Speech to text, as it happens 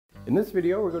In this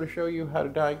video, we're going to show you how to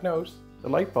diagnose the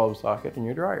light bulb socket in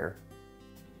your dryer.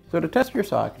 So to test your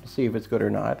socket to see if it's good or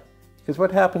not, because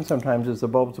what happens sometimes is the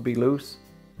bulbs will be loose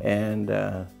and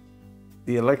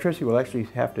the electricity will actually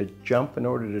have to jump in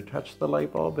order to touch the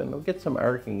light bulb, and it'll get some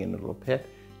arcing in the little pit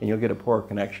and you'll get a poor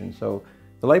connection. So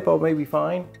the light bulb may be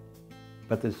fine,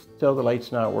 but still the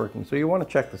light's not working. So you want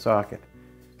to check the socket.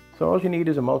 So all you need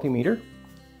is a multimeter.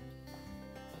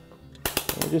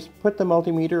 You just put the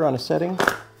multimeter on a setting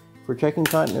for checking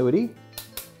continuity.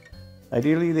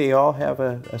 Ideally, they all have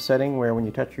a setting where when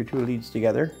you touch your two leads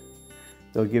together,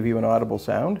 they'll give you an audible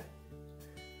sound.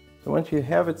 So once you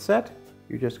have it set,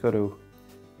 you just go to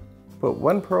put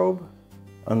one probe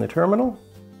on the terminal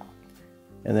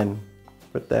and then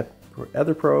put that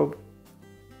other probe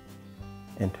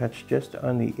and touch just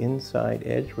on the inside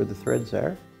edge where the threads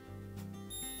are.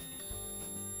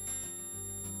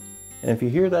 And if you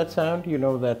hear that sound, you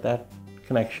know that that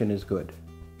connection is good.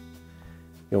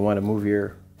 You'll want to move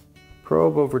your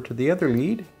probe over to the other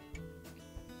lead,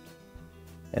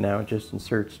 and now just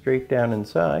insert straight down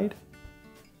inside,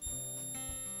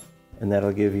 and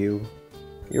that'll give you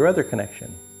your other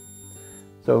connection.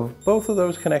 So if both of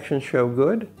those connections show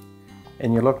good,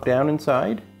 and you look down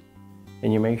inside,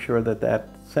 and you make sure that that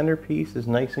center piece is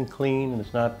nice and clean and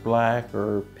it's not black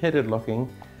or pitted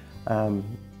looking,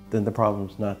 then the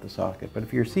problem's not the socket. But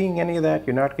if you're seeing any of that,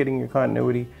 you're not getting your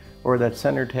continuity, or that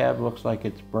center tab looks like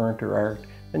it's burnt or arced,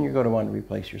 then you're going to want to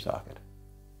replace your socket.